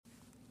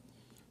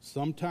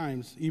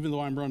sometimes, even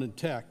though I'm running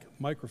tech,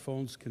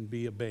 microphones can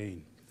be a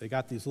bane. They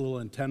got these little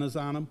antennas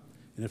on them,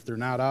 and if they're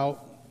not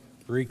out,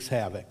 it wreaks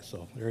havoc.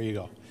 So there you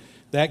go.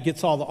 That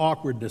gets all the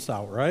awkwardness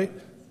out, right?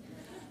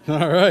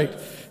 All right.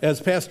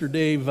 As Pastor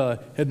Dave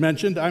had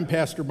mentioned, I'm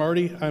Pastor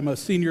Marty. I'm a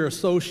senior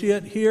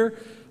associate here.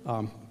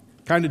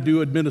 Kind of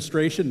do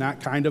administration, not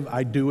kind of,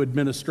 I do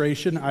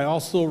administration. I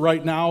also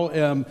right now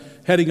am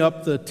heading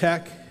up the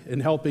tech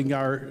and helping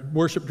our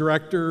worship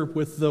director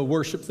with the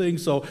worship thing.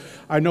 So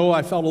I know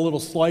I felt a little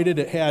slighted.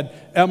 It had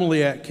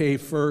Emily at K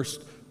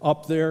First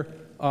up there.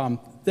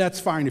 That's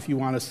fine if you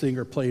want to sing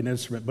or play an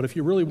instrument, but if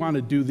you really want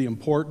to do the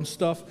important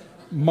stuff,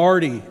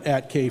 Marty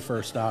at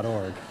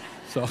kfirst.org.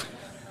 So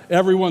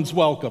everyone's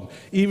welcome,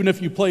 even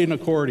if you play an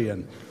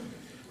accordion.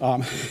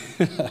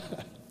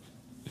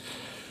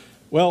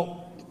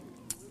 Well,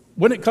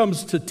 when it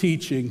comes to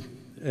teaching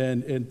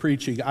and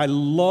preaching, I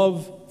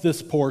love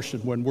this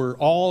portion when we're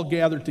all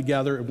gathered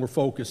together and we're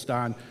focused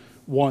on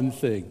one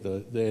thing,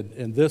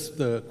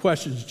 the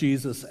questions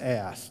Jesus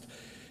asked.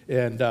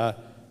 And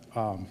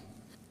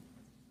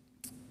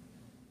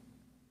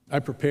I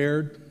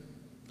prepared,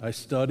 I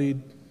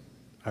studied,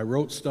 I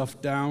wrote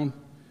stuff down,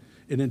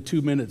 and in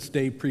 2 minutes,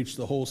 Dave preached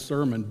the whole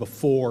sermon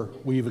before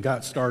we even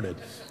got started.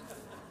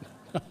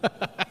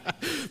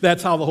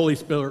 That's how the Holy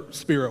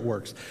Spirit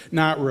works.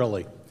 Not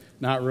really.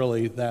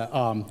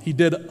 That he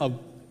did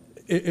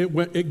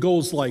it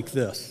goes like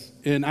this,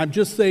 and I'm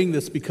just saying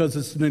this because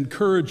it's an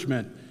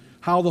encouragement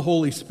how the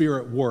Holy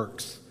Spirit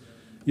works.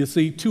 You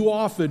see, too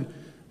often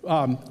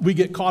we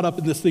get caught up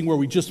in this thing where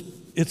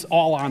it's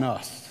all on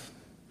us.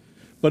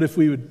 But if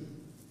we would,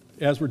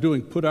 as we're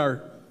doing, put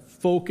our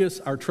focus,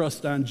 our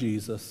trust on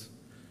Jesus,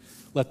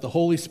 let the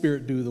Holy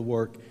Spirit do the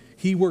work,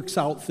 He works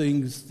out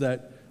things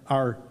that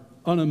are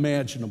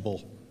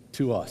unimaginable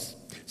to us.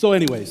 So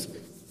anyways,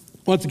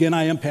 once again,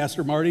 I am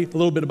Pastor Marty. A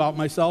little bit about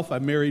myself.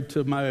 I'm married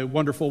to my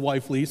wonderful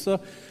wife, Lisa.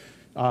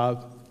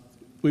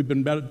 We've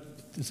been married,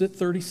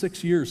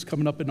 36 years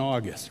coming up in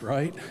August,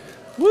 right?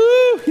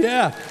 Woo,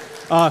 yeah.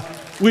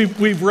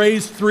 We've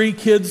raised 3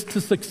 kids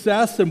to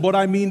success, and what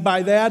I mean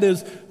by that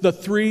is the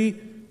 3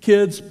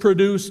 kids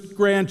produced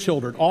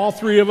grandchildren. All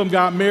 3 of them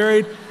got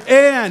married,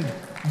 and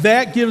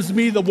that gives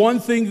me the one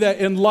thing that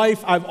in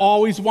life I've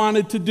always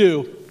wanted to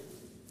do.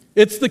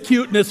 It's the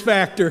cuteness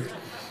factor.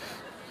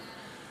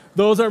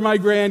 Those are my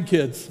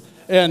grandkids.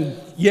 And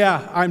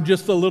yeah, I'm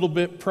just a little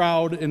bit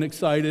proud and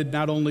excited,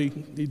 not only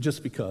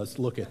just because,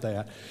 look at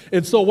that.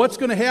 And so what's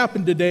going to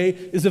happen today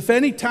is if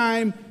any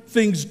time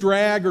things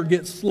drag or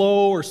get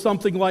slow or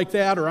something like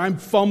that, or I'm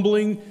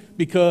fumbling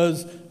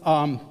because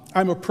I'm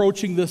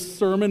approaching this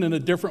sermon in a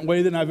different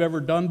way than I've ever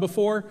done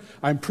before,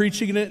 I'm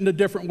preaching it in a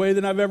different way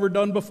than I've ever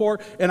done before,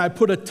 and I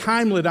put a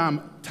time limit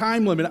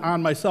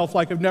on myself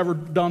like I've never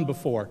done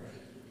before.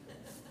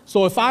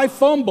 So if I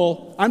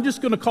fumble, I'm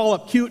just going to call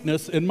up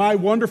cuteness, and my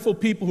wonderful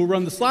people who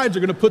run the slides are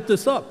going to put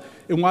this up.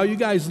 And while you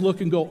guys look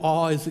and go,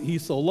 oh, isn't he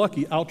so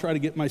lucky, I'll try to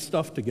get my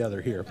stuff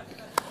together here.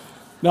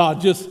 No,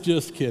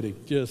 just kidding.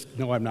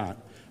 No, I'm not.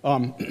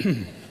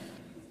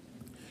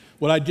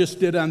 What I just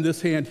did on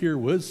this hand here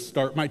was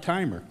start my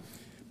timer.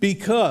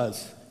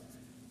 Because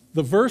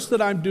the verse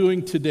that I'm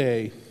doing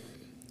today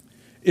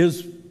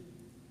is,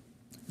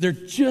 there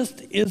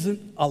just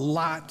isn't a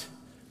lot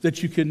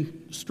that you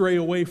can stray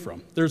away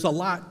from. There's a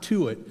lot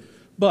to it.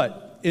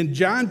 But in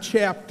John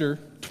chapter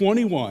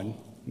 21,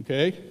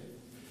 okay,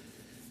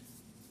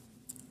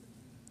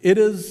 it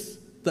is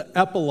the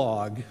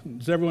epilogue.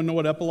 Does everyone know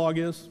what epilogue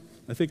is?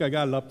 I think I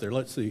got it up there.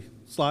 Let's see.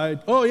 Slide.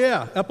 Oh,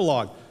 yeah,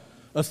 epilogue.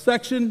 A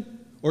section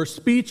or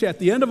speech at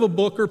the end of a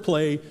book or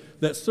play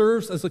that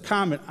serves as a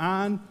comment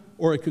on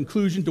or a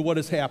conclusion to what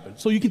has happened.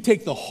 So you can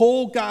take the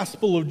whole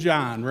Gospel of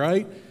John,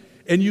 right?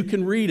 And you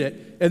can read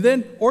it, and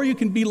then, or you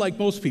can be like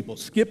most people,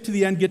 skip to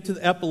the end, get to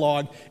the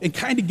epilogue, and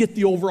kind of get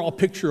the overall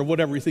picture of what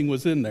everything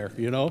was in there,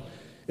 you know?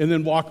 And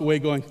then walk away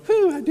going,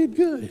 whew, I did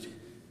good.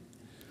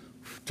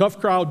 Tough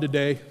crowd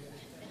today.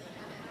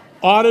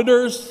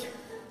 Auditors,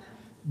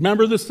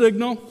 remember the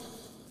signal?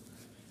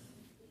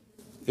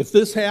 If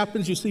this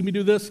happens, you see me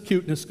do this,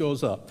 cuteness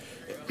goes up.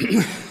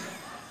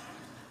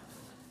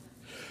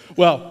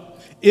 Well,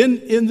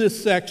 in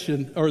this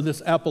section, or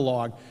this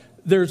epilogue,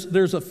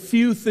 there's a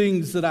few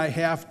things that I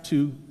have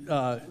to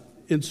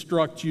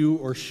instruct you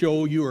or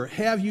show you or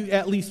have you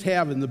at least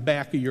have in the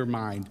back of your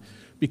mind.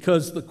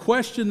 Because the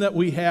question that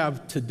we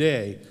have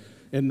today,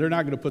 and they're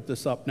not going to put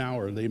this up now,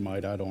 or they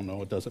might, I don't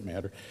know, it doesn't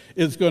matter,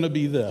 is going to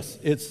be this.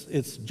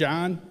 It's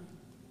John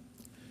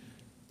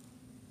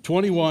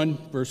 21,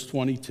 verse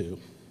 22.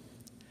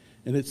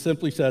 And it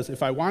simply says,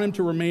 if I want him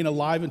to remain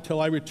alive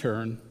until I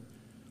return,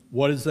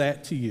 what is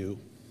that to you?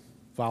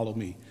 Follow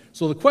me.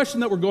 So the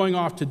question that we're going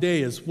off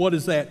today is, what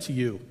is that to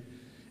you?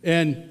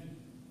 And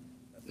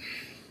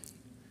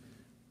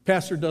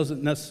Pastor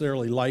doesn't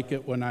necessarily like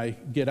it when I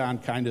get on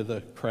kind of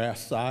the crass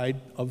side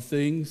of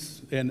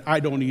things, and I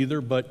don't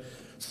either, but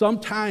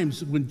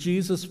sometimes when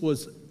Jesus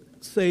was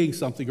saying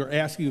something or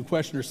asking a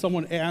question or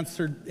someone asked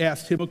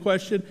him a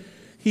question,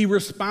 he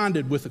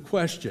responded with a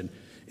question.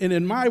 And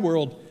in my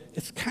world,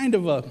 it's kind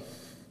of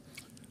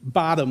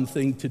bottom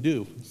thing to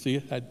do. See,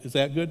 is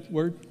that a good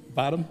word?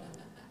 Bottom?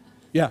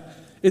 Yeah.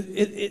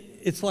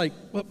 It's like,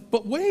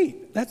 but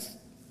wait, that's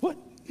what?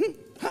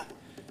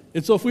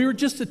 And so if we were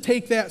just to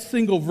take that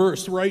single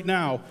verse right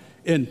now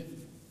and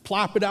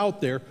plop it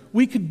out there,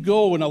 we could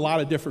go in a lot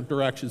of different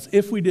directions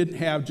if we didn't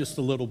have just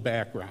a little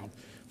background.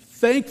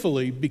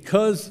 Thankfully,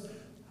 because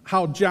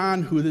how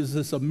John, who is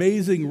this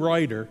amazing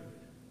writer,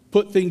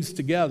 put things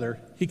together,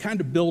 he kind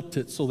of built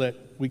it so that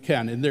we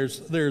can. And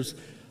there's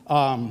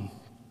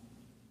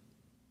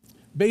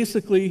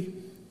basically,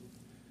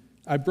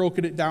 I've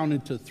broken it down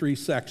into 3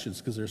 sections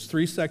because there's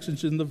 3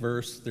 sections in the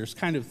verse. There's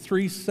kind of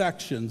 3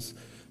 sections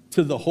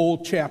to the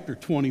whole chapter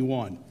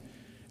 21.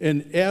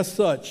 And as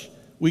such,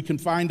 we can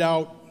find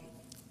out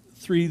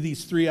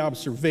these three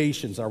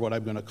observations are what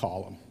I'm going to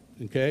call them,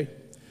 okay?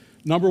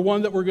 Number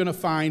 1 that we're going to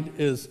find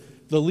is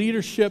the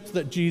leadership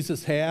that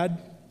Jesus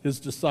had, his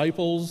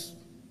disciples,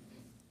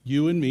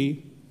 you and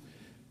me.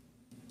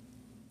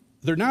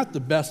 They're not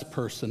the best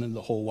person in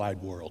the whole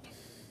wide world,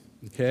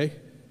 okay?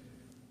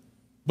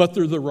 But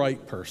they're the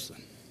right person.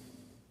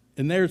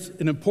 And there's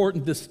an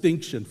important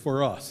distinction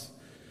for us.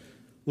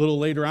 A little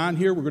later on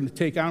here, we're going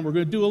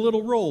to do a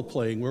little role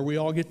playing where we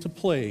all get to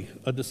play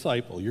a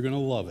disciple. You're going to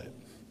love it.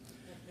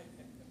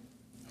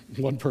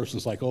 One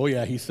person's like, oh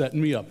yeah, he's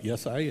setting me up.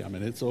 Yes, I am,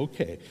 and it's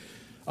okay.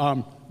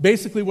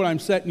 Basically, what I'm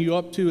setting you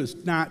up to is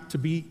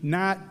be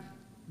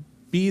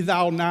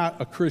thou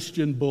not a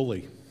Christian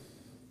bully.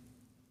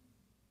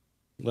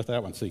 Let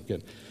that one sink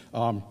in.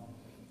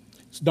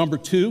 Number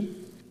 2,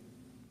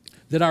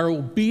 that our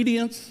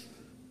obedience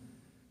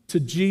to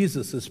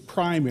Jesus is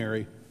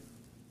primary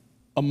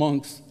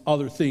amongst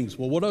other things.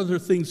 Well, what other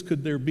things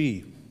could there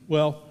be?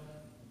 Well,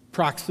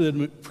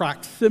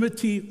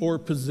 proximity or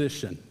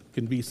position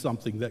can be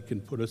something that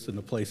can put us in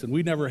a place. And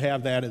we never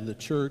have that in the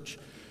church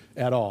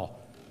at all,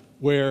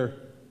 where,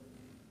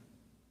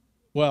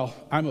 well,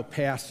 I'm a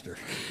pastor,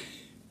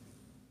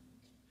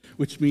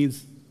 which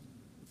means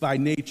by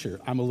nature,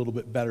 I'm a little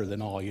bit better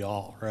than all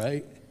y'all,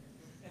 right?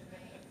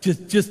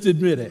 Just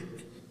admit it.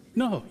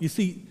 No, you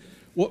see,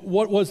 what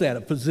was that,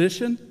 a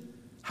position?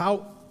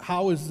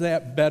 How is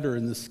that better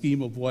in the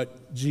scheme of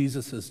what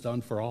Jesus has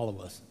done for all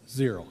of us?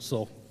 0.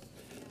 So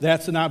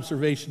that's an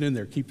observation in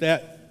there. Keep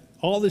that.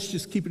 All this,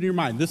 just keep it in your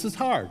mind. This is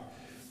hard.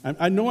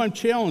 I know I'm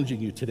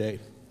challenging you today.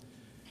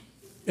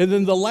 And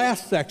then the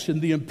last section,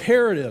 the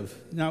imperative.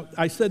 Now,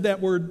 I said that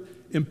word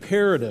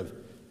imperative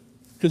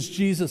because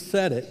Jesus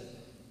said it.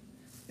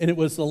 And it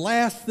was the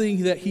last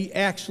thing that he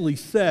actually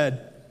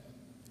said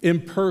in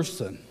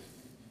person.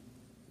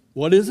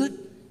 What is it?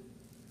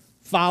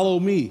 Follow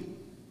me.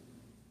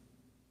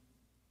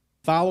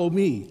 Follow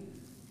me.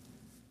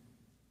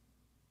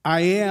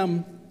 I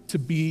am to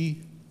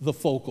be the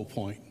focal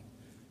point.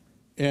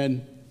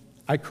 And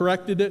I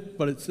corrected it,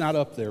 but it's not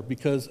up there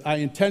because I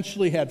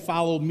intentionally had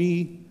follow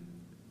me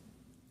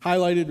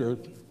highlighted or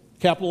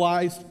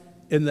capitalized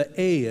and the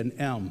A and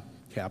M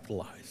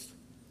capitalized.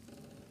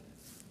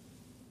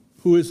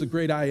 Who is the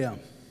great I am?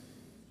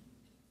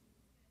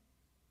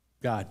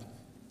 God.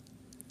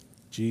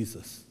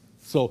 Jesus.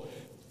 So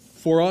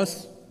for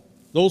us,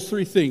 those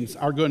 3 things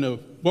are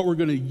what we're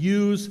going to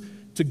use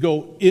to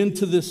go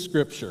into this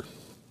scripture.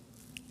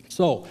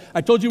 So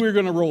I told you we were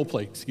going to role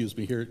play. Excuse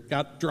me here. It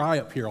got dry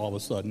up here all of a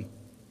sudden.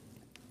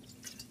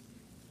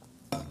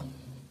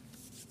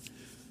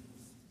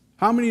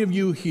 How many of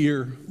you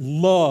here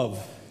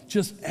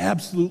just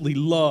absolutely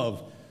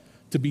love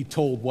to be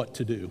told what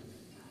to do?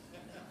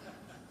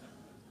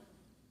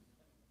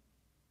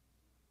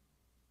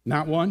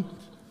 Not one?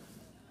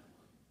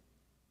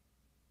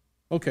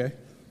 Okay,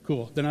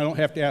 cool. Then I don't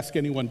have to ask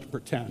anyone to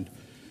pretend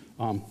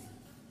on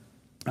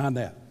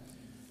that.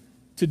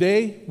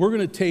 Today, we're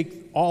going to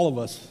take all of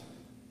us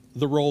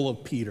the role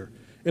of Peter.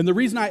 And the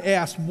reason I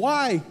asked,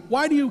 why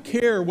do you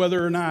care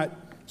whether or not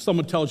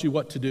someone tells you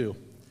what to do?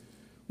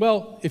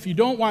 Well, if you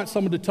don't want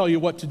someone to tell you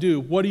what to do,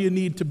 what do you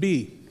need to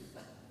be?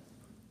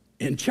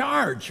 In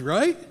charge,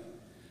 right?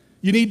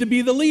 You need to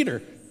be the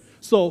leader.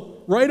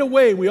 So right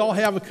away, we all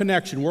have a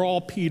connection. We're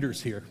all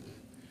Peters here.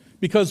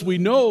 Because we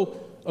know,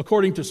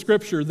 according to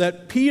Scripture,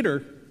 that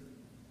Peter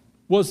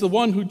was the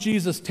one who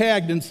Jesus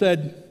tagged and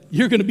said,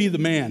 you're going to be the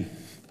man.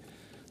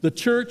 The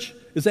church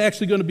is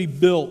actually going to be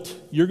built.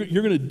 You're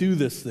going to do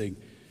this thing.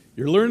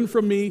 You're learning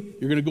from me.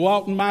 You're going to go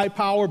out in my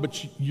power,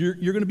 but you're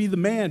going to be the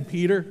man,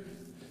 Peter.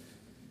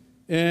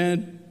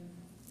 And,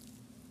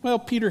 well,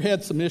 Peter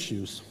had some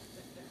issues.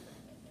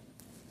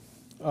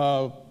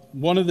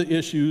 One of the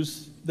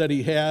issues that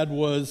he had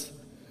was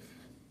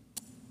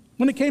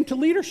when it came to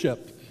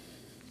leadership.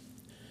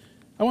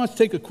 I want to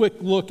take a quick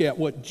look at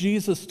what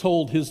Jesus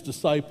told his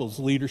disciples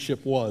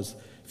leadership was.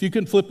 If you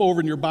can flip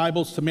over in your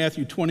Bibles to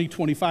Matthew 20,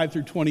 25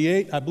 through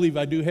 28, I believe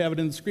I do have it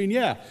in the screen.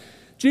 Yeah.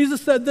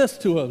 Jesus said this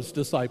to his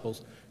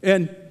disciples.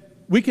 And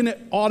we can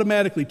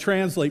automatically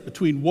translate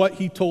between what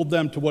he told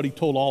them to what he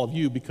told all of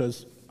you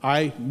because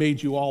I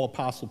made you all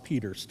Apostle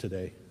Peters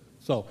today.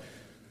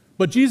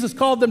 But Jesus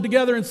called them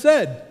together and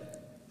said,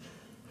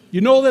 you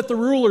know that the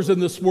rulers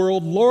in this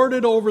world lord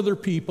it over their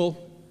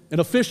people,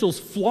 and officials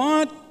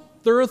flaunt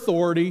their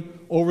authority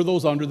over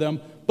those under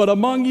them. But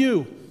among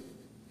you,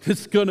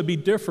 it's going to be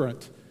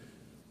different.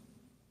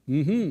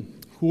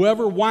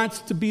 Whoever wants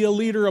to be a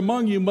leader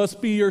among you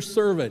must be your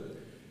servant.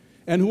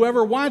 And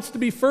whoever wants to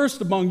be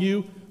first among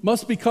you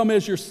must become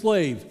as your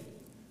slave.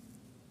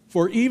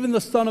 For even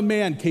the Son of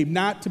Man came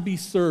not to be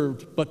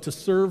served, but to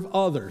serve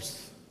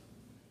others,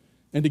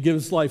 and to give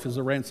his life as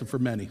a ransom for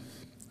many.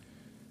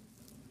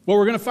 Well,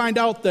 we're going to find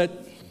out that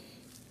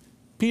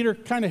Peter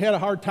kind of had a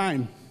hard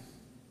time,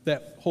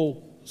 that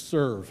whole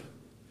serve.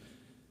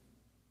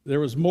 There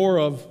was more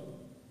of,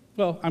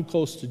 well, I'm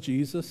close to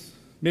Jesus.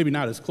 Maybe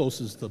not as close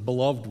as the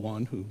beloved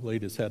one who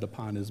laid his head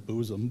upon his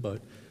bosom,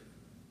 but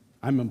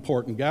I'm an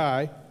important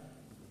guy.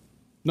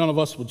 None of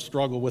us would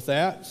struggle with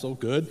that, so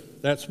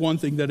good. That's one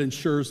thing that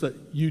ensures that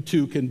you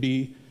too can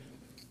be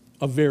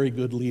a very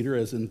good leader,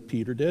 as in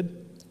Peter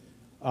did.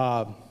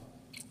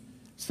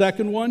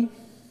 Second one,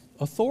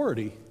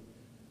 authority.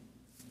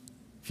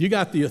 If you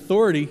got the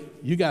authority,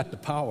 you got the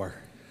power,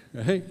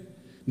 right?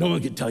 No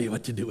one can tell you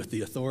what to do with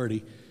the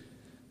authority.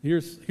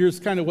 Here's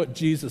kind of what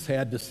Jesus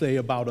had to say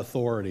about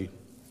authority.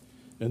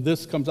 And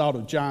this comes out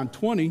of John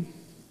 20,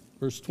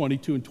 verse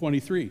 22 and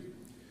 23.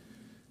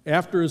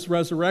 After his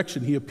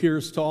resurrection, he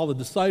appears to all the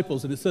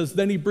disciples, and it says,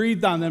 then he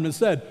breathed on them and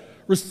said,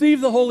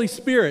 receive the Holy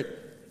Spirit.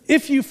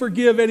 If you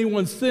forgive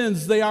anyone's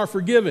sins, they are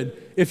forgiven.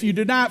 If you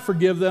do not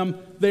forgive them,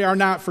 they are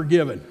not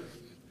forgiven.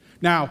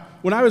 Now,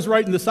 when I was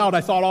writing this out,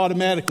 I thought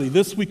automatically,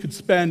 we could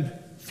spend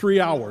 3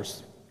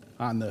 hours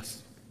on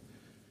this.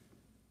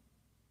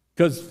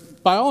 Because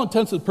by all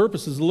intents and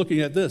purposes,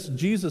 looking at this,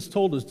 Jesus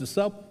told his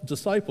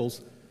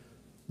disciples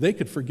they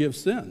could forgive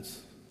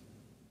sins.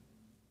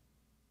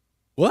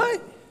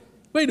 What?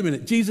 Wait a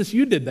minute, Jesus,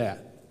 you did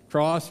that.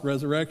 Cross,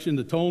 resurrection,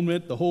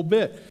 atonement, the whole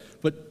bit.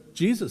 But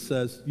Jesus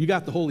says, you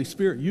got the Holy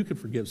Spirit, you can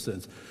forgive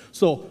sins.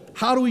 So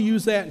how do we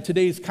use that in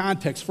today's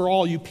context for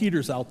all you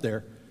Peters out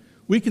there?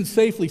 We can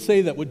safely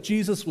say that what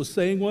Jesus was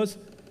saying was,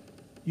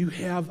 you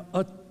have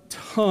a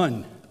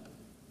ton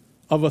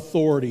of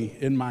authority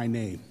in my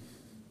name.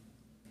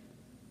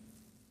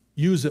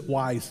 Use it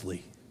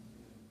wisely.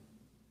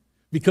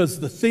 Because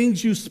the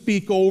things you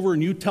speak over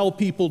and you tell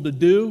people to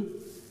do,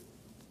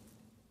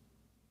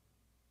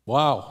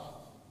 wow,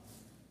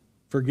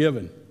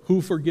 forgiven.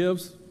 Who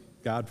forgives?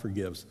 God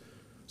forgives.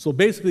 So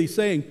basically he's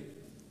saying,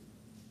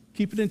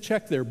 keep it in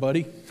check there,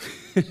 buddy.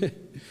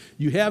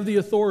 You have the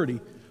authority,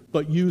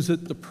 but use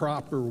it the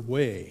proper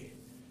way.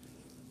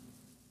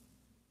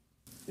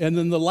 And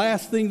then the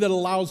last thing that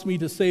allows me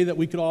to say that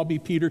we could all be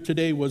Peter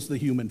today was the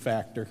human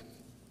factor.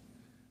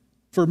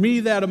 For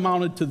me, that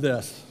amounted to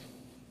this.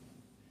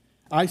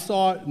 I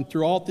saw it, and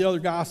throughout the other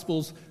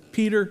Gospels,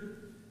 Peter,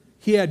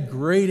 he had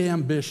great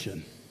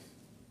ambition.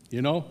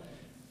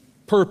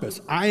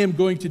 Purpose. I am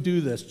going to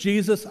do this.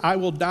 Jesus, I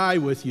will die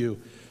with you.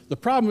 The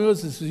problem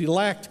is he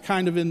lacked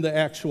kind of in the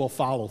actual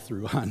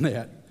follow-through on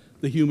that,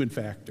 the human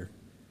factor.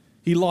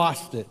 He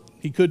lost it.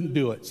 He couldn't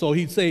do it. So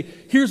he'd say,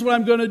 here's what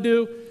I'm going to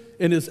do,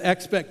 and his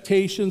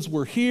expectations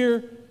were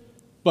here,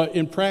 but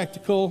in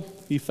practical,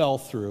 he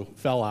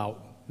fell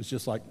out. It's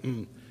just like,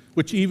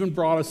 which even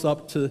brought us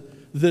up to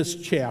this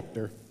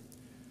chapter,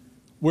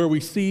 where we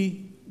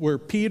see where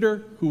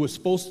Peter, who was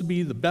supposed to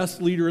be the best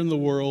leader in the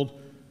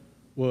world,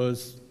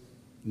 was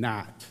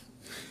not.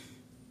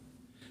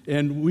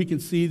 And we can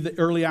see that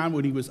early on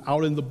when he was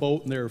out in the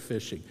boat and they were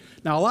fishing.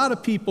 Now, a lot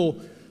of people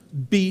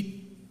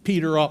beat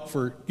Peter up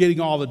for getting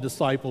all the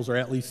disciples, or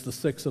at least the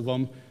 6 of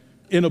them,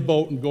 in a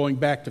boat and going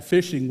back to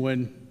fishing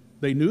when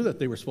they knew that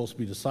they were supposed to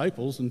be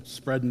disciples and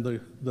spreading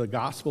the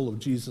gospel of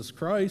Jesus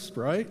Christ,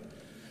 right?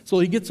 So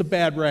he gets a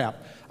bad rap.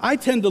 I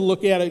tend to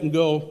look at it and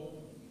go,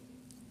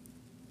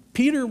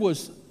 Peter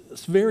was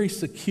very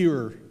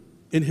secure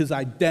in his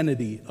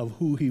identity of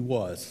who he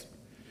was.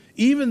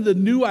 Even the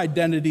new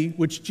identity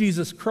which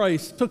Jesus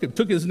Christ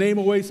took his name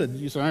away, said,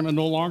 I'm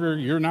no longer,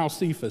 you're now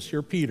Cephas,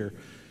 you're Peter,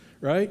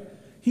 right?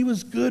 He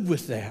was good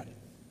with that.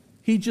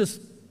 He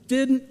just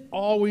didn't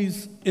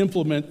always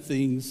implement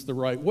things the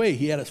right way.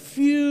 He had a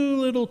few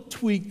little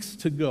tweaks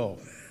to go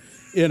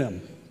in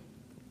him.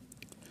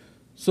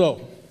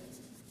 So,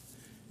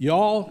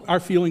 y'all are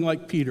feeling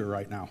like Peter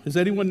right now. Is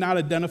anyone not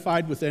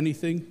identified with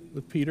anything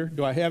with Peter?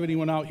 Do I have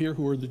anyone out here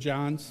who are the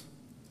Johns,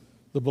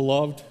 the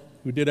beloved,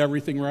 who did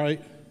everything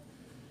right?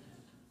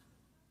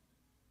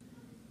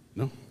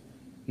 No?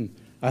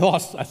 I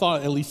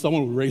thought at least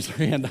someone would raise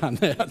their hand on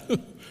that.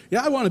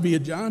 Yeah, I want to be a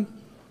John.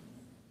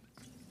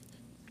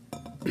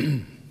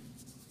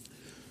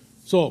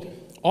 So,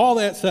 all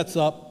that sets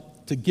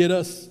up to get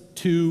us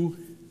to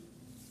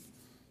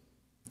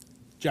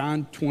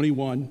John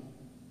 21,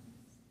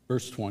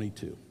 verse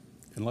 22.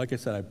 And like I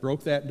said, I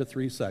broke that into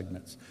 3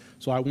 segments.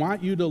 So I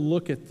want you to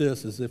look at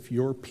this as if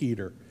you're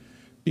Peter,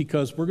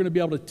 because we're going to be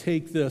able to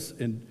take this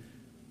and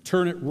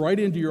turn it right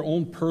into your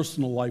own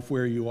personal life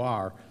where you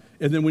are.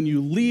 And then when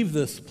you leave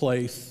this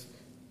place,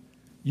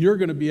 you're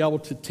going to be able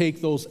to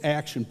take those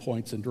action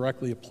points and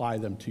directly apply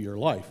them to your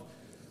life.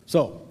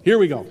 So here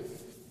we go.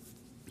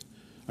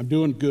 I'm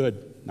doing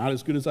good. Not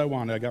as good as I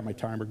wanted. I got my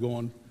timer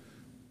going,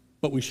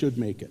 but we should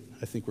make it.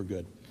 I think we're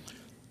good.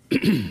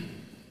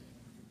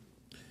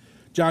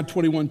 John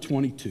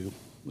 21:22.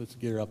 Let's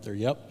get her up there.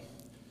 Yep.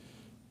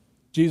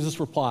 Jesus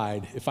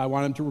replied, if I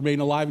want him to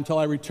remain alive until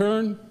I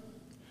return,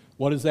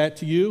 what is that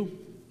to you?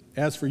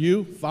 As for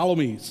you, follow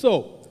me.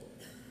 So,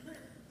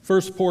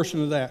 first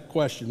portion of that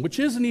question, which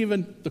isn't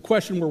even the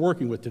question we're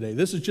working with today.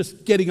 This is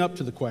just getting up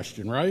to the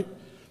question, right?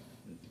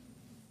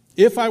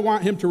 If I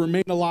want him to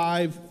remain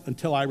alive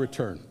until I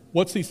return,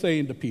 what's he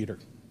saying to Peter?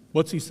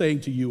 What's he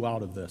saying to you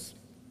out of this?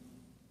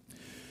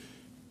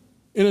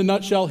 In a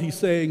nutshell, he's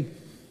saying,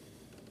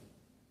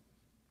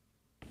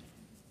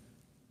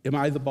 am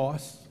I the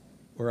boss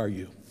or are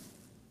you?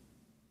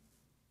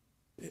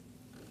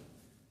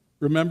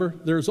 Remember,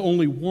 there's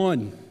only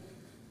one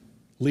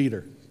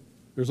leader.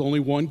 There's only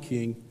one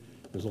king.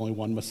 There's only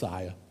one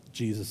Messiah.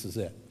 Jesus is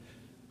it.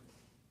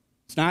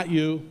 It's not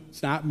you.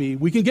 It's not me.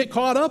 We can get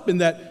caught up in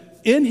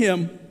that. In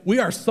him, we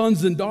are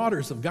sons and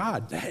daughters of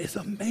God. That is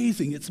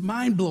amazing. It's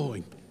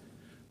mind-blowing.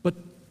 But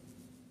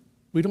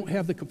we don't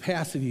have the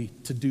capacity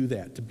to do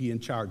that, to be in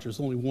charge. There's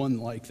only one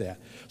like that.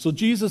 So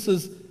Jesus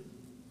is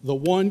the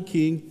one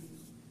king,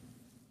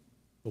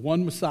 the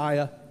one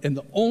Messiah, and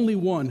the only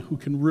one who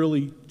can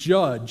really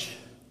judge,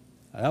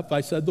 yep,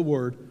 I said the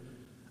word,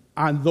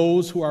 on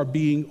those who are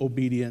being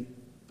obedient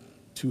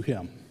to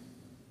him.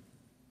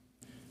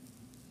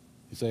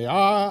 You say,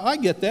 I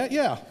get that,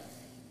 yeah.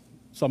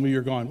 Some of you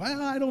are going,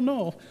 well, I don't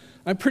know.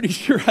 I'm pretty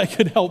sure I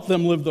could help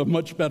them live a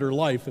much better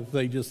life if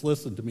they just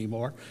listened to me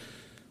more.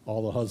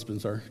 All the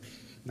husbands are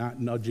not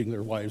nudging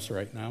their wives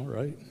right now,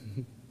 right?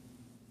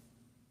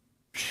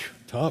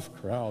 Tough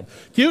crowd.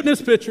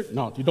 Cuteness picture.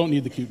 No, you don't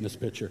need the cuteness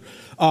picture.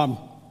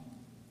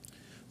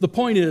 The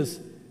point is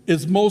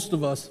most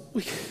of us,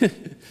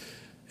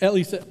 at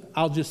least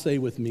I'll just say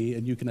with me,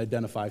 and you can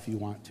identify if you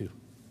want to.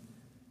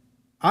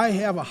 I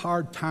have a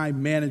hard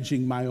time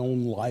managing my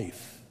own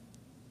life,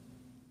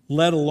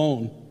 let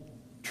alone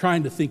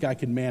trying to think I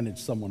can manage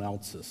someone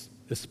else's,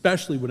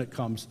 especially when it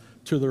comes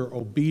to their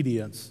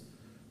obedience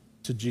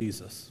to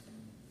Jesus.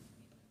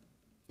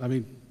 I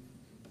mean,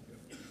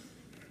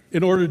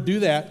 in order to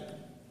do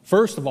that,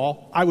 first of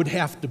all, I would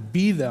have to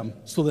be them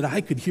so that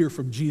I could hear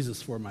from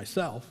Jesus for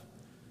myself.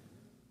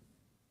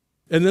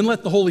 And then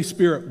let the Holy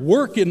Spirit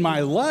work in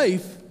my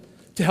life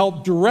to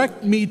help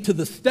direct me to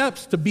the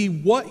steps to be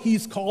what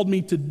he's called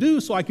me to do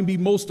so I can be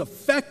most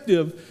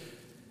effective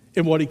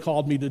in what he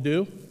called me to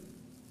do.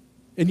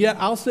 And yet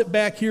I'll sit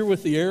back here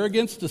with the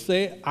arrogance to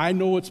say, I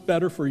know what's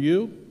better for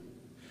you.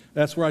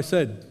 That's where I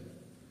said,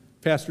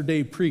 Pastor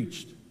Dave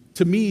preached.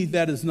 To me,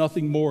 that is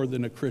nothing more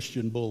than a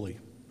Christian bully.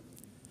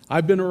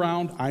 I've been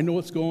around. I know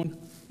what's going.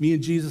 Me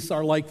and Jesus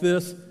are like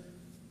this.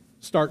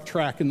 Start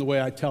tracking the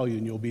way I tell you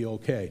and you'll be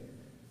okay.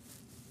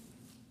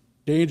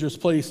 Dangerous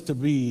place to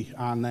be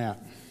on that.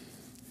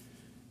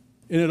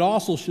 And it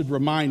also should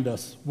remind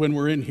us when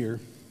we're in here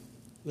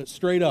that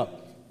straight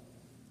up,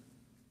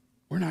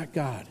 we're not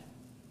God.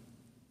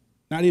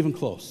 Not even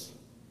close.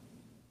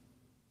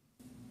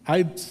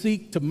 I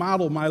seek to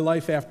model my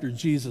life after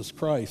Jesus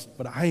Christ,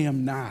 but I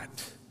am not,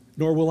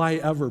 nor will I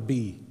ever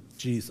be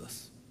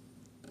Jesus.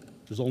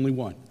 There's only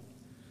one.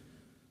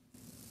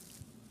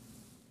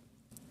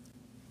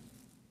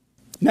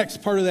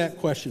 Next part of that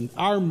question,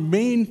 our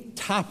main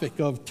topic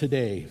of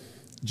today,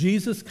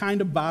 Jesus'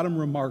 kind of bottom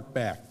remark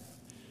back.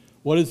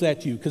 What is that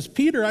to you? Because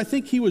Peter, I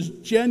think he was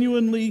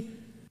genuinely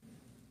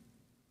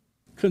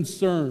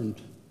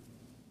concerned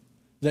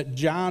that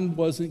John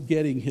wasn't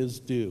getting his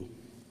due.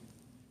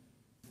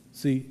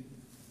 See,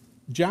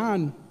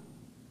 John's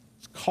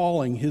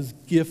calling, his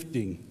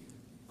gifting,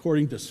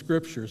 according to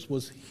scriptures,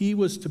 was he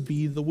was to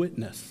be the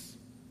witness.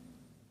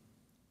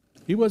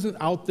 He wasn't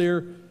out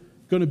there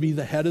going to be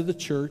the head of the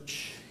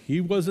church.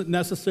 He wasn't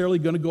necessarily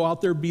going to go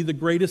out there and be the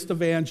greatest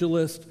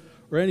evangelist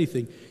or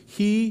anything.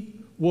 He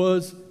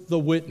was the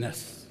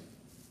witness.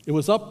 It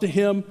was up to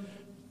him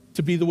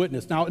to be the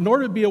witness. Now, in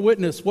order to be a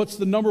witness, what's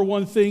the number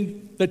one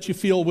thing that you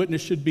feel a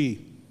witness should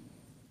be?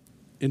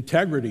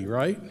 Integrity,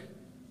 right?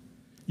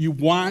 You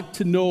want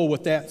to know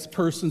what that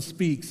person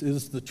speaks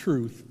is the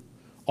truth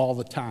all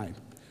the time.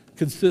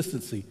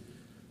 Consistency.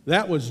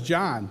 That was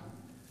John.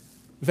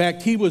 In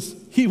fact, he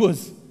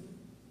was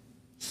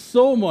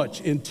so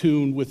much in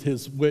tune with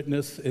his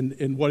witness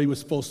and what he was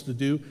supposed to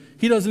do.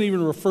 He doesn't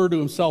even refer to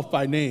himself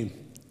by name.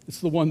 It's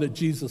the one that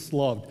Jesus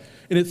loved.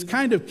 And it's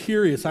kind of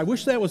curious. I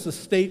wish that was a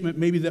statement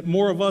maybe that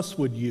more of us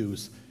would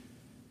use.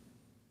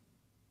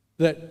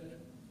 That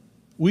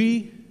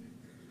we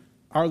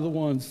are the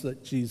ones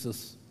that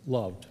Jesus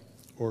loved,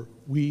 or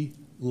we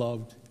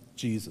loved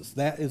Jesus.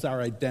 That is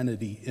our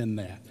identity in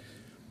that.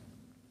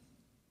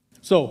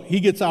 So he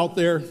gets out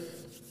there.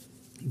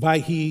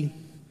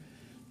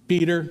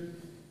 Peter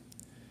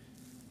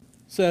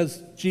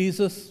says,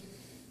 Jesus,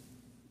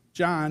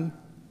 John,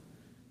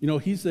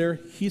 he's there.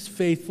 He's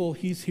faithful.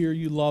 He's here.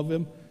 You love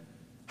him.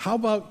 How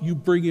about you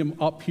bring him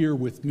up here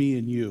with me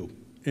and you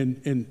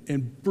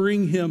and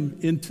bring him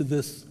into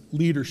this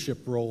leadership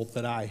role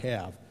that I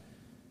have?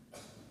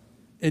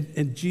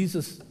 And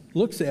Jesus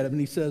looks at him and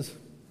he says,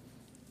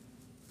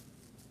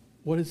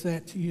 what is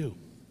that to you?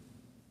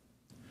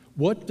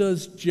 What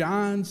does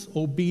John's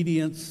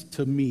obedience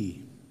to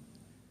me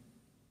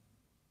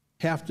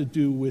have to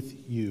do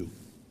with you?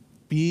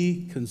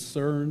 Be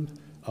concerned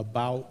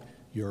about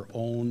your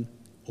own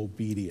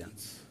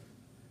obedience.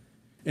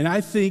 And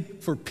I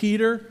think for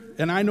Peter,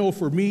 and I know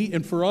for me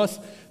and for us,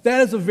 that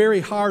is a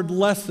very hard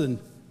lesson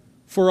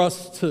for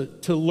us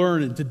to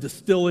learn and to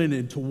distill in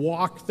and to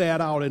walk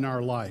that out in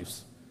our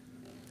lives.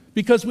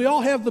 Because we all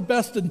have the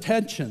best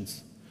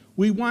intentions.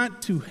 We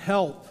want to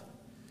help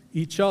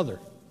each other,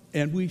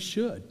 and we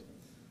should.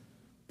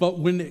 But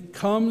when it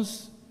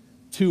comes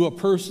to a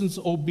person's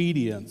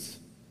obedience,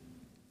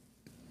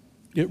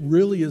 it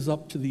really is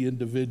up to the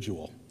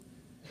individual.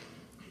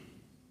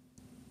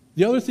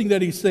 The other thing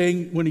that he's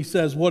saying when he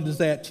says, what is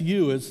that to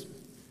you, is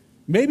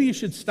maybe you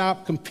should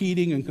stop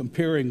competing and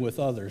comparing with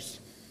others.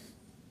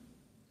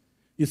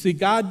 You see,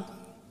 God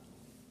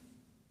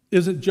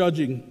isn't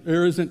judging,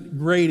 or isn't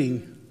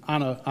grading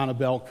on a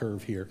bell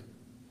curve here.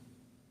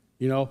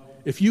 You know,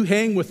 if you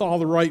hang with all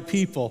the right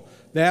people,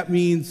 that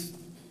means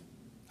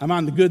I'm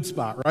on the good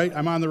spot, right?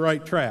 I'm on the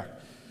right track.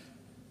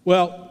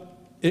 Well,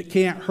 it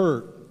can't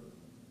hurt,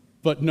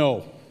 but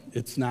no,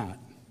 it's not.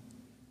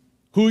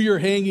 Who you're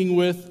hanging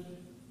with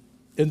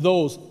and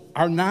those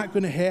are not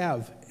going to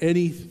have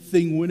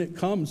anything when it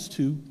comes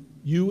to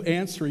you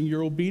answering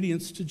your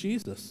obedience to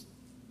Jesus.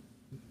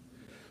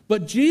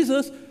 But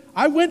Jesus,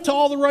 I went to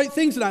all the right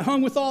things and I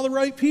hung with all the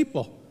right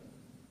people.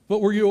 But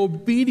were you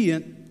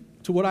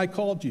obedient to what I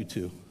called you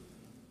to?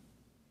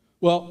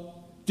 Well,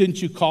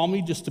 didn't you call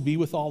me just to be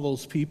with all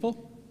those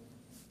people?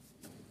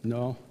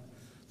 No.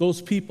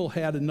 Those people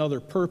had another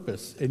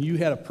purpose, and you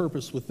had a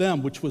purpose with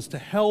them, which was to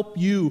help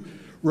you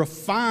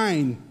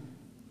refine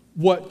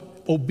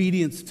what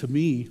obedience to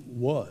me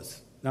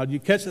was. Now, do you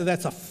catch that?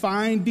 That's a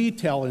fine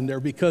detail in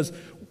there, because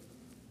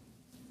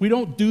we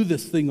don't do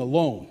this thing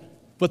alone.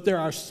 But there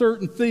are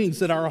certain things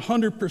that are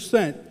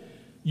 100%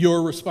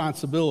 your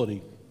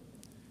responsibility.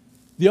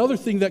 The other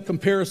thing that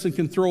comparison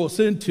can throw us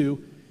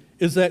into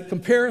is that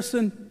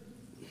comparison,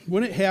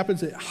 when it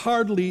happens, it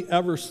hardly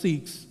ever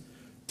seeks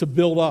to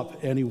build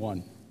up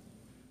anyone.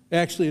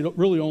 Actually, it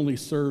really only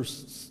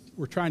serves,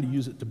 we're trying to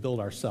use it to build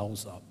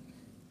ourselves up.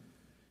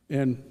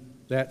 And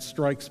that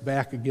strikes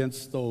back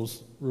against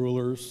those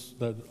rulers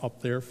that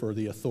up there for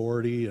the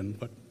authority and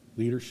what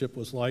leadership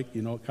was like.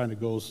 You know, it kind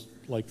of goes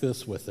like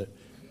this with it.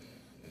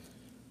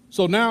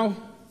 So now,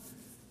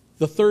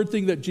 the third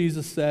thing that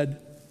Jesus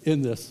said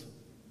in this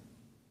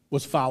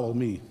was follow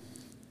me.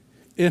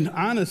 And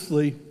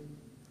honestly,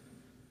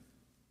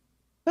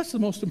 that's the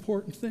most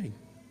important thing.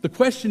 The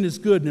question is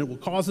good, and it will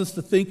cause us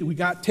to think, and we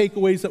got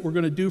takeaways that we're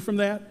going to do from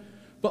that.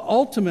 But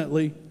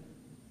ultimately,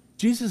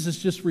 Jesus is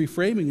just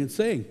reframing and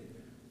saying,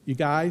 you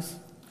guys,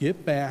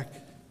 get back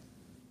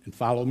and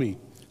follow me.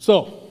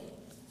 So,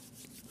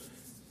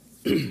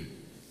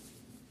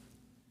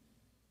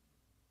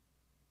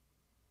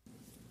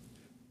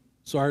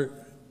 for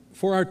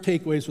our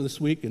takeaways for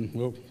this week, and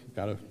we'll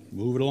got to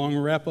move it along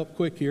and wrap up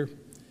quick here.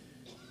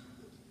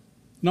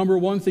 Number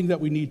one thing that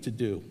we need to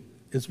do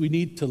is we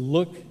need to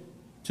look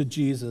to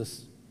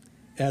Jesus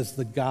as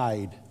the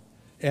guide,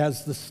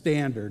 as the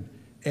standard,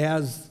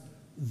 as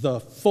the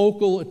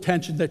focal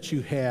attention that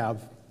you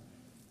have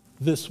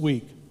this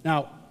week.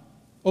 Now,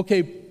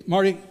 okay,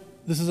 Marty,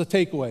 this is a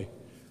takeaway.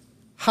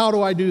 How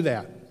do I do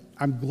that?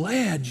 I'm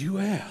glad you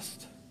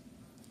asked.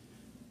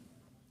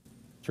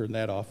 Turn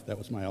that off. That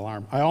was my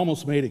alarm. I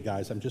almost made it,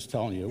 guys. I'm just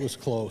telling you. It was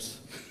close.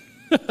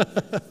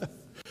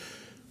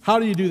 How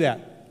do you do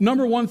that?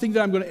 Number one thing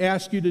that I'm going to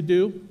ask you to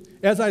do,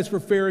 as I was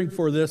preparing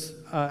for this,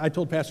 I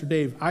told Pastor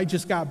Dave, I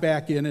just got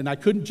back in, and I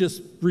couldn't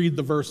just read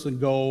the verse and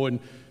go, and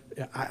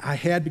I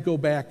had to go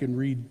back and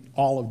read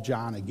all of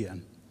John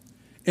again.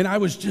 And I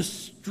was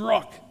just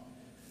struck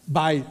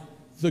by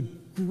the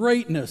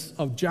greatness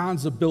of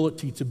John's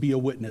ability to be a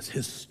witness,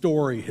 his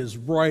story, his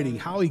writing,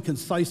 how he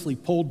concisely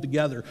pulled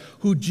together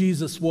who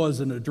Jesus was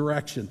in a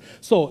direction.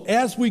 So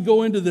as we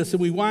go into this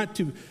and we want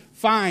to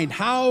find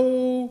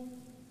how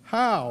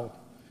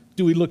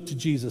do we look to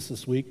Jesus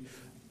this week,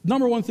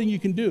 number one thing you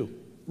can do,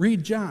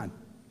 read John.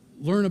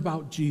 Learn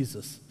about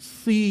Jesus.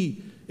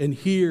 See and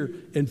hear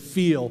and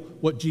feel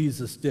what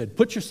Jesus did.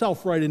 Put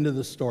yourself right into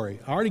the story.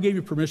 I already gave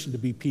you permission to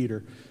be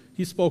Peter.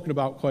 He's spoken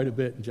about quite a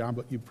bit in John,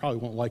 but you probably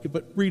won't like it,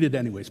 but read it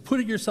anyways. Put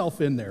it yourself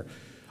in there.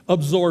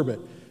 Absorb it.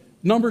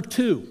 Number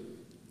two,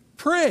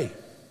 pray.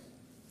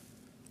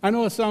 I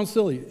know it sounds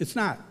silly. It's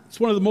not. It's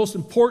one of the most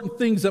important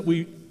things that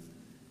we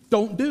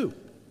don't do.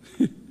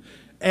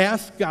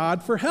 Ask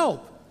God for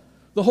help.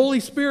 The Holy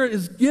Spirit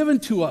is given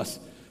to us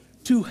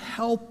to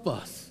help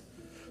us.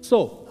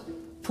 So,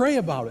 pray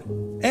about it.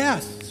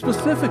 Ask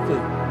specifically,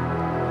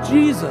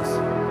 Jesus,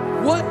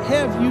 what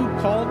have you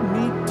called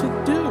me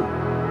to do?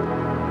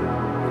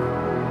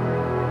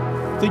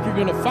 I think you're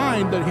going to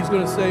find that he's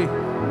going to say,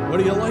 what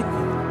do you like?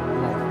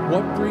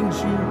 What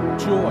brings you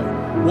joy?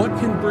 What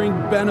can bring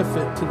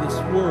benefit to this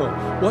world?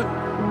 What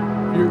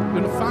you're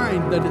going to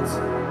find that it's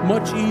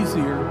much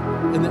easier,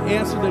 and the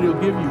answer that he'll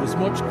give you is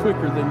much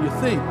quicker than you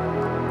think.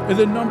 And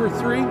then number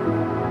three,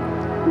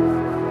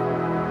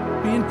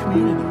 Be in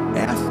community.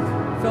 Ask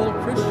fellow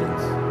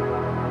Christians.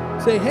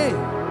 Say, hey,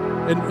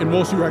 and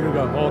most of you are going to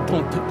go, oh,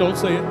 don't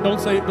say it, don't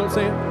say it, don't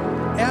say it.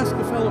 Ask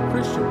a fellow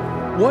Christian,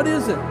 what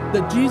is it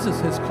that Jesus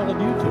has called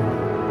you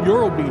to?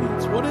 Your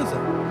obedience, what is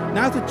it?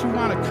 Not that you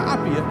want to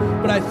copy it,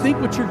 but I think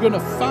what you're going to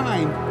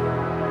find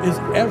is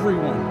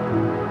everyone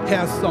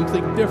has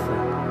something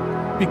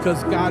different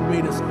because God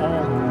made us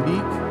all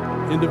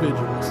unique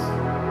individuals.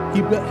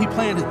 He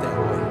planned it that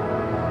way.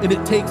 And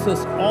it takes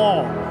us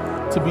all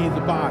to be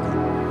the body.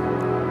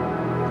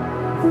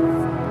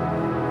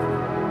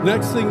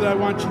 Next thing that I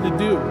want you to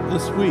do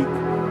this week,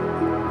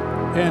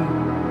 and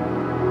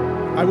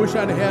I wish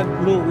I'd had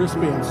little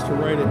wristbands to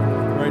write it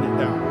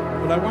down,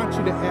 but I want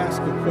you to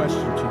ask a question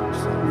to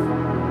yourself.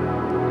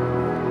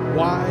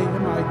 Why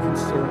am I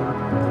concerned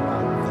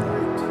about that?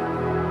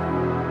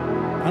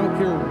 I don't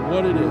care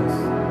what it is.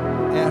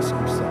 Ask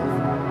yourself.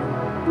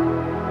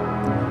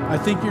 I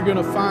think you're going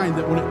to find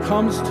that when it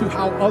comes to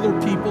how other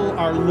people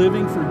are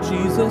living for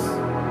Jesus,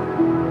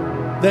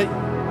 that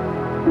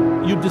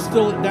you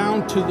distill it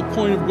down to the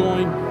point of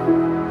going,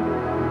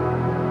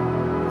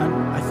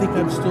 I think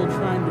I'm still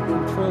trying to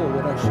control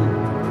what I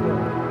shouldn't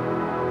control.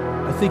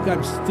 I think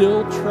I'm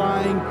still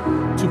trying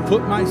to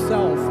put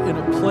myself in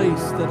a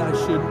place that I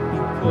shouldn't be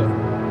put,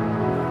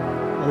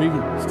 or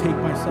even take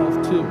myself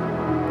to.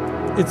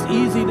 It's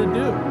easy to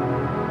do.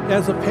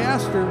 As a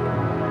pastor,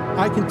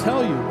 I can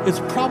tell you, it's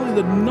probably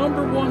the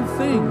number one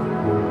thing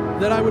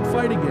that I would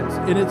fight against,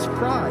 and it's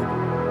pride.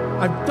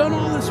 I've done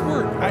all this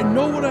work. I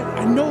know what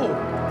I know.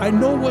 I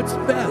know what's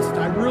best.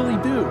 I really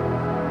do.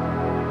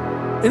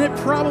 And it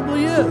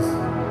probably is.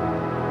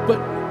 But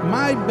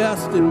my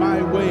best in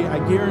my way, I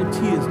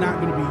guarantee, is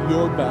not going to be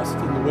your best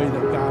in the way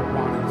that God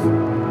wants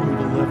you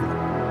to live it.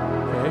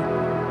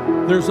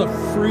 Okay? There's a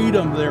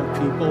freedom there,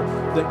 people,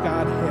 that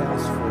God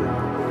has for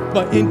you.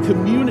 But in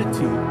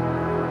community,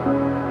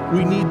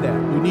 we need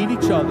that. We need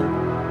each other,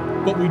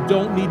 but we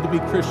don't need to be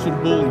Christian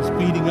bullies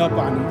beating up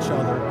on each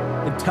other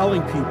and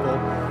telling people,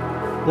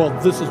 well,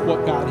 this is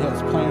what God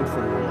has planned for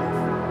your life.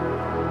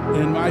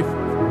 In my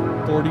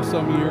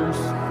 40-some years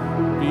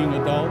being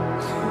adult,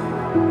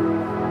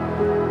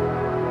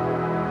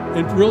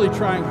 and really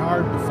trying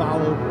hard to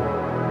follow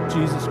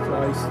Jesus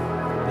Christ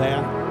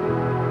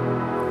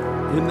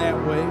in that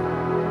way,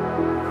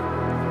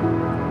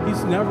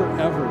 He's never,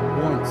 ever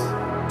once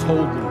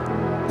told me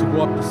to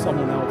go up to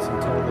someone else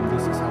and tell them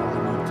this is how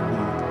they need to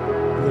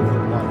live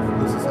their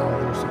life. This is how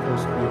they're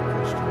supposed to be a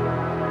Christian.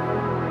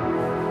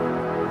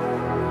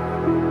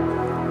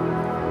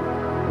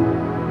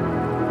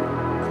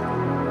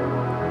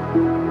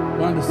 I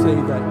wanted to say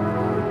that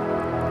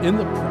in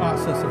the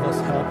process of us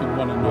helping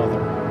one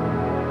another,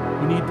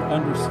 we need to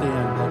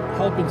understand that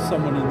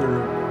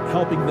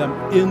helping them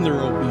in their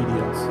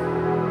obedience,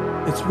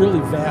 it's really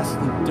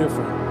vastly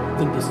different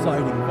than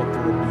deciding what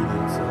their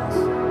obedience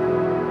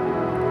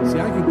is. See,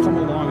 I can come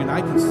along and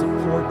I can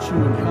support you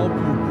and help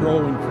you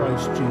grow in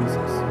Christ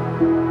Jesus.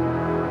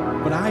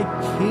 But I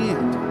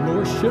can't,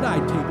 nor should I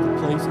take the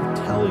place of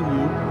telling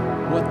you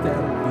what that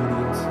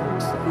obedience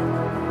looks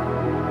like.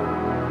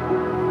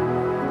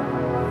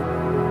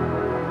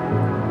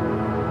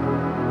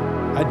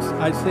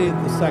 I'd say it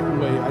the second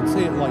way. I'd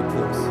say it like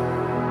this.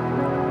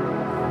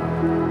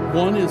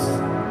 One is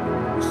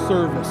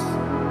service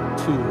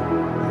to you.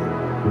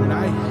 When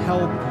I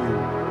help you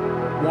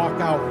walk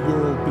out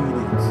your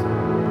obedience,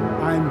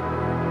 I'm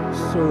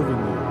serving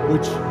you,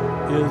 which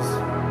is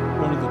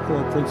one of the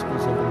core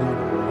principles of a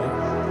leader,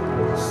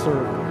 right?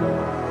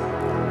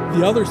 Serving.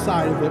 The other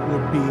side of it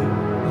would be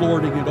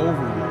lording it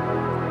over you.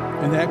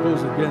 And that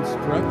goes against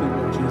directly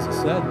what Jesus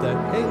said, that,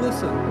 hey,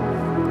 listen,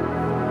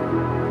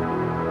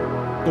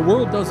 the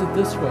world does it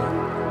this way.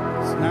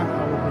 It's not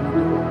how we're going to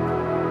do it.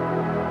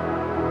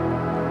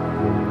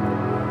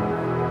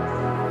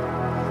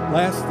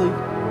 Lastly,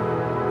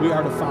 we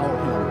are to follow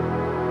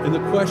Him. And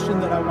the question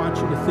that I want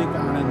you to think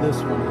on in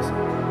this one is,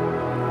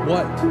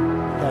 what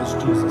has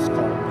Jesus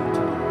called me to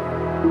do?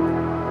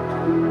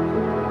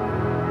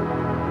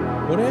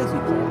 What has He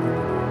called me to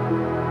do?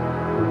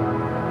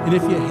 And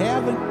if you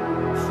haven't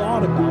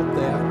thought about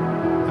that,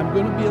 I'm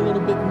going to be a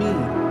little bit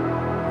mean.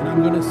 And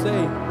I'm going to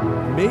say,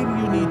 maybe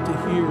you need to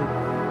hear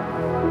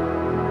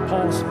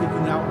Paul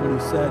speaking out when he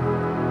said,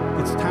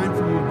 it's time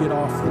for you to get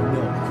off the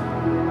milk.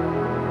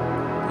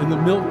 And the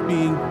milk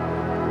being,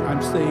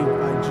 I'm saved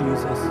by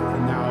Jesus,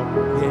 and now,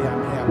 yay,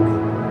 I'm happy.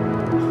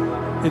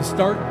 And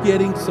start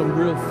getting some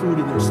real food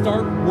in there.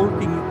 Start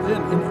working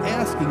in and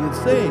asking and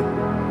saying,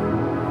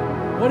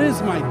 what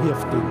is my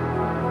gifting?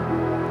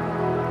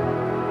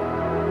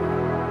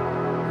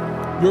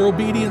 Your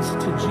obedience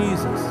to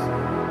Jesus.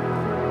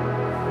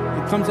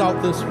 It comes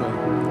out this way.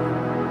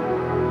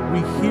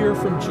 We hear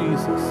from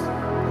Jesus.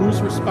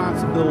 Whose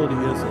responsibility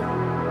is it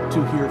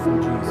to hear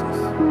from Jesus?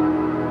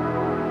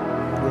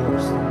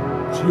 Yours.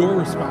 It's your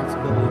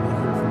responsibility to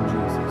hear from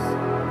Jesus.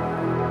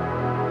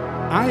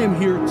 I am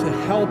here to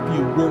help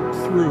you work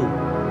through,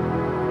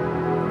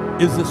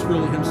 is this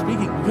really Him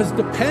speaking? Because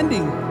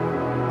depending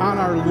on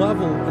our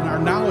level and our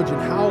knowledge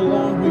and how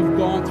long we've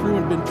gone through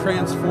and been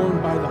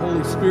transformed by the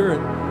Holy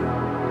Spirit,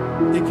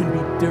 it can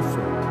be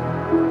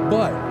different.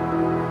 But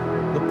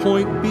the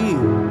point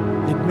being,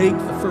 you make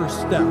the first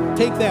step.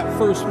 Take that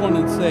first one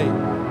and say,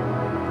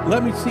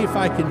 let me see if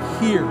I can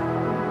hear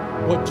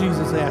what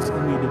Jesus is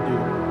asking me to do.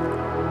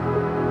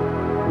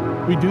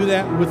 We do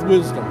that with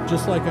wisdom,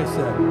 just like I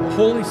said. The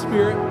Holy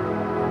Spirit,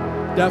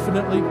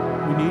 definitely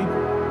we need.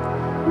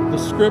 The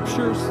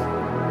scriptures,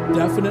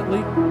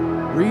 definitely.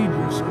 Read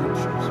your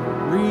scriptures.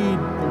 Read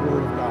the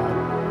Word of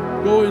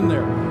God. Go in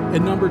there.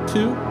 And number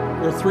 2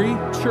 or 3,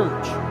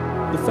 church,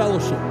 the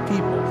fellowship,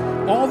 people.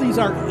 All these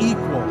are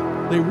equal.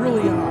 They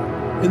really are.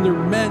 And they're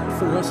meant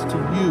for us to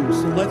use.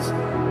 So let's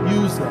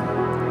use them.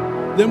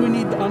 Then we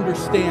need to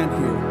understand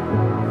here.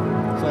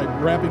 So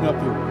I'm wrapping up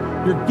here.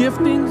 Your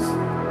giftings,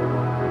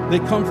 they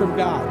come from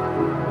God.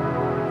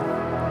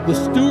 The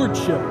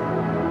stewardship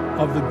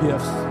of the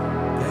gifts,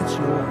 that's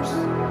yours.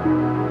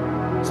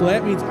 So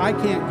that means I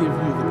can't give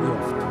you the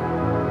gift.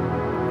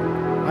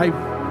 I,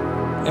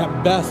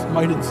 at best,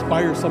 might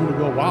inspire someone to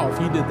go, wow, if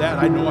he did that,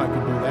 I know I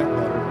could do that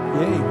better.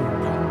 Yay, you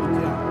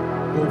probably can.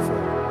 Go for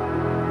it.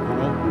 You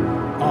know?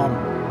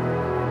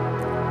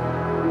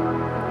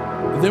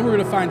 And then we're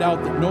going to find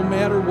out that no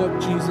matter what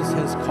Jesus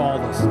has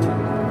called us to,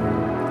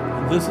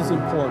 and this is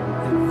important,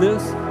 and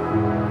this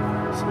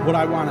is what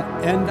I want to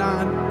end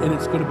on, and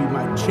it's going to be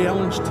my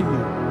challenge to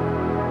you.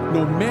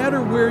 No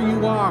matter where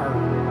you are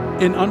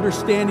in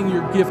understanding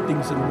your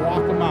giftings and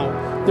walk them out,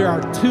 there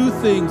are 2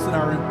 things that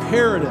are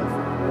imperative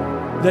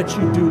that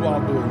you do while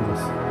doing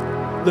this.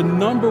 The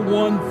number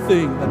one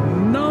thing,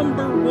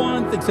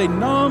 say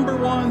number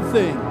one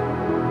thing,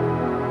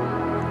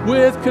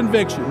 with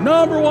conviction.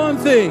 Number one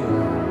thing.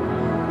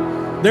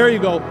 There you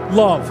go,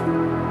 love.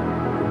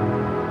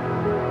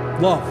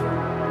 Love.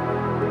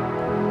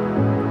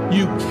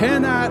 You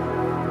cannot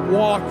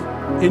walk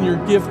in your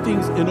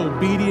giftings in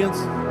obedience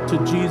to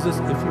Jesus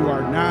if you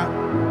are not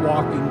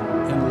walking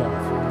in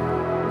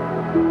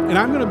love. And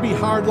I'm going to be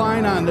hard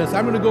line on this.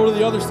 I'm going to go to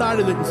the other side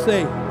of it and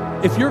say,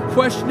 if you're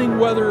questioning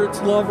whether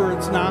it's love or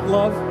it's not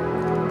love,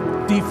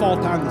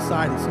 default on the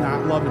side it's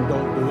not love and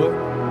don't do it.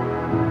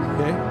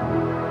 Okay?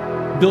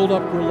 Build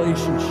up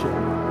relationship.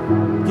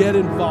 Get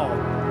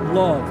involved.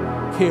 Love.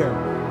 Care.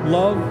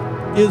 Love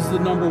is the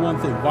number one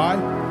thing. Why?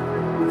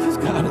 Because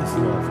God is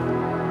love.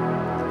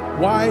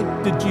 Why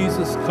did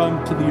Jesus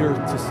come to the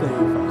earth to save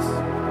us?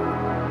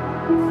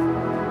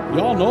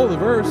 Y'all know the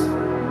verse.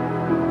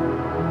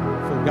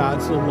 For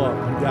God so loved.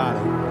 You got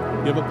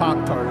it. Give a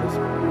Pop-Tart, as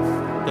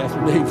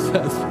Pastor Dave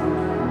says.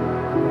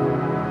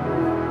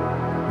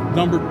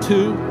 Number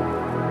 2,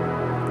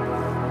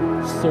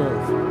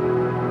 serve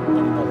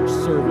one another.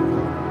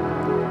 Servanthood.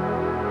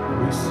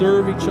 We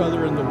serve each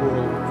other in the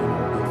world in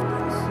our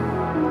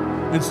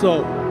giftings. And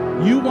so,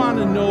 you want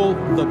to know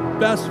the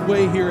best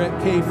way here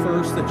at K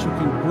First that you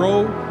can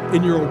grow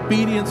in your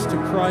obedience to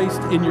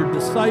Christ, in your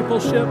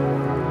discipleship?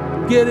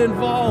 Get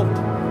involved.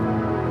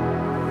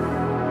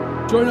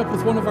 Join up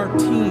with one of our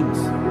teams.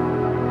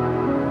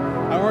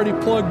 I already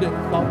plugged it.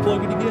 I'll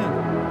plug it again.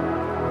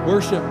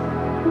 Worship,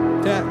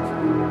 tech,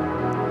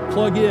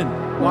 plug in.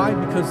 Why?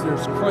 Because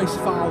there's Christ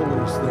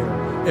followers there.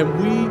 And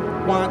we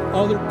want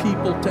other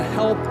people to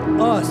help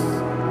us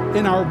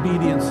in our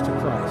obedience to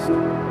Christ.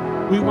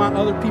 We want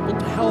other people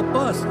to help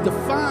us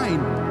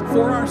define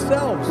for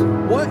ourselves,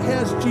 what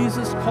has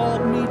Jesus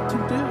called me to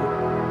do?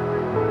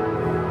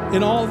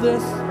 In all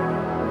this,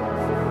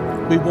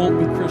 we won't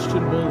be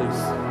Christian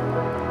bullies,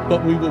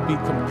 but we will be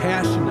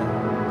compassionate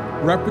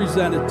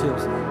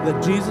representatives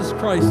that Jesus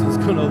Christ is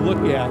going to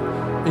look at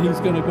and he's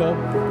going to go,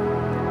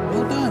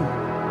 well done.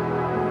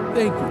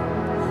 Thank you.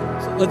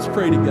 So let's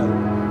pray together.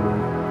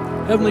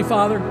 Heavenly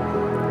Father,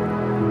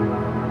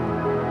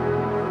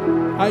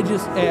 I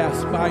just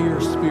ask by your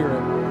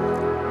Spirit,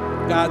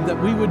 God, that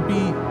we would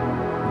be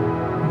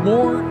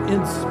more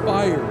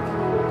inspired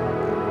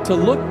to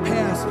look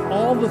past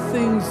all the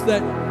things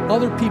that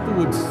other people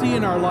would see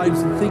in our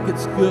lives and think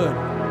it's good,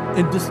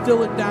 and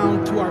distill it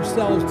down to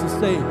ourselves to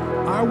say,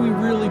 are we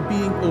really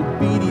being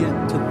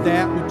obedient to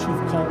that which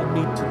you've called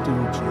me to do,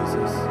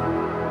 Jesus?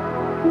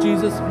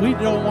 Jesus,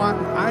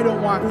 I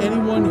don't want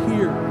anyone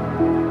here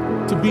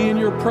to be in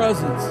your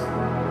presence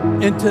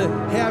and to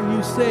have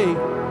you say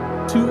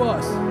to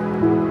us,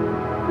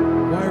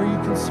 why are you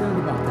concerned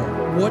about that?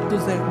 What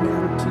does that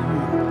matter to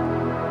you?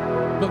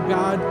 But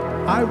God,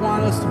 I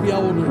want us to be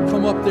able to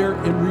come up there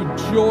and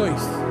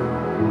rejoice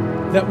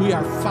that we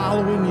are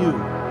following you,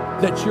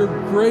 that your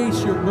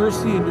grace, your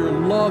mercy, and your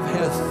love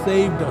has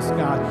saved us,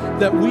 God,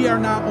 that we are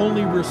not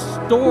only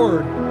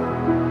restored,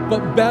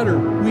 but better.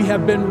 We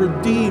have been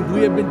redeemed.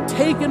 We have been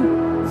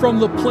taken from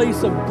the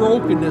place of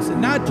brokenness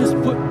and not just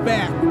put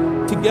back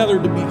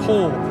together to be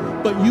whole,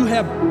 but you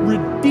have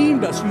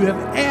redeemed us. You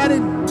have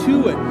added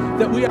to it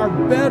that we are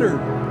better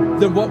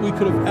than what we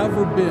could have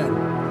ever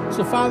been.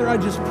 So, Father, I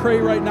just pray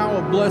right now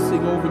a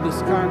blessing over this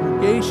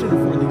congregation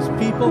and for these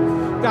people.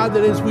 God,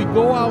 that as we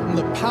go out in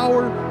the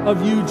power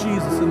of you,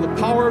 Jesus, and the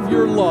power of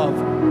your love,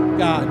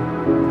 God,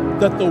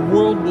 that the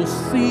world will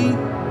see,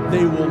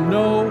 they will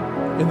know,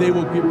 and they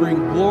will bring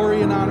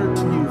glory and honor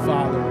to you,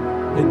 Father.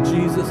 In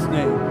Jesus'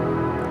 name,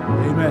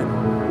 amen.